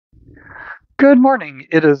Good morning.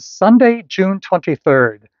 It is Sunday, June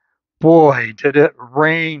 23rd. Boy, did it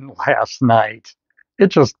rain last night. It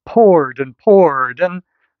just poured and poured, and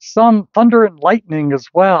some thunder and lightning as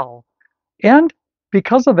well. And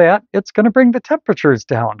because of that, it's going to bring the temperatures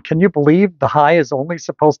down. Can you believe the high is only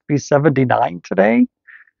supposed to be 79 today?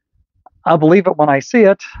 I'll believe it when I see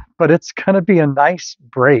it, but it's going to be a nice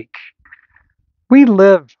break. We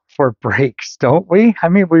live for breaks, don't we? I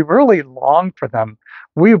mean, we really long for them.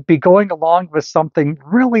 We'd be going along with something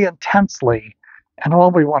really intensely, and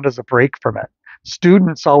all we want is a break from it.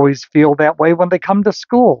 Students always feel that way when they come to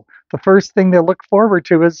school. The first thing they look forward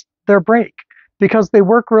to is their break because they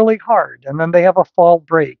work really hard, and then they have a fall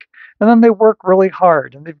break, and then they work really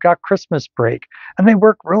hard, and they've got Christmas break, and they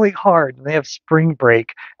work really hard, and they have spring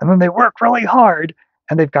break, and then they work really hard,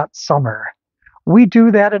 and they've got summer. We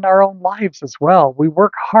do that in our own lives as well. We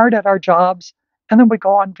work hard at our jobs and then we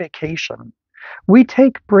go on vacation. We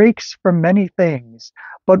take breaks from many things,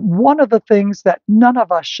 but one of the things that none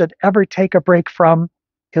of us should ever take a break from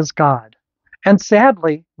is God. And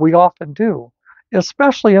sadly, we often do,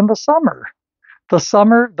 especially in the summer. The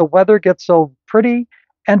summer, the weather gets so pretty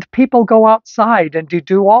and people go outside and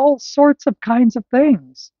do all sorts of kinds of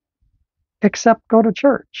things except go to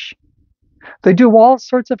church. They do all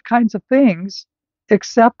sorts of kinds of things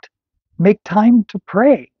except make time to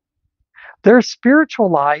pray. Their spiritual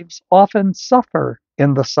lives often suffer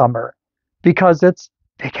in the summer because it's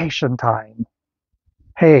vacation time.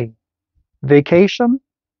 Hey, vacation,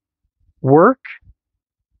 work,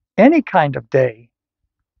 any kind of day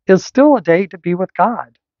is still a day to be with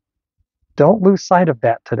God. Don't lose sight of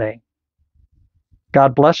that today.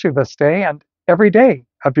 God bless you this day and every day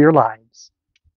of your lives.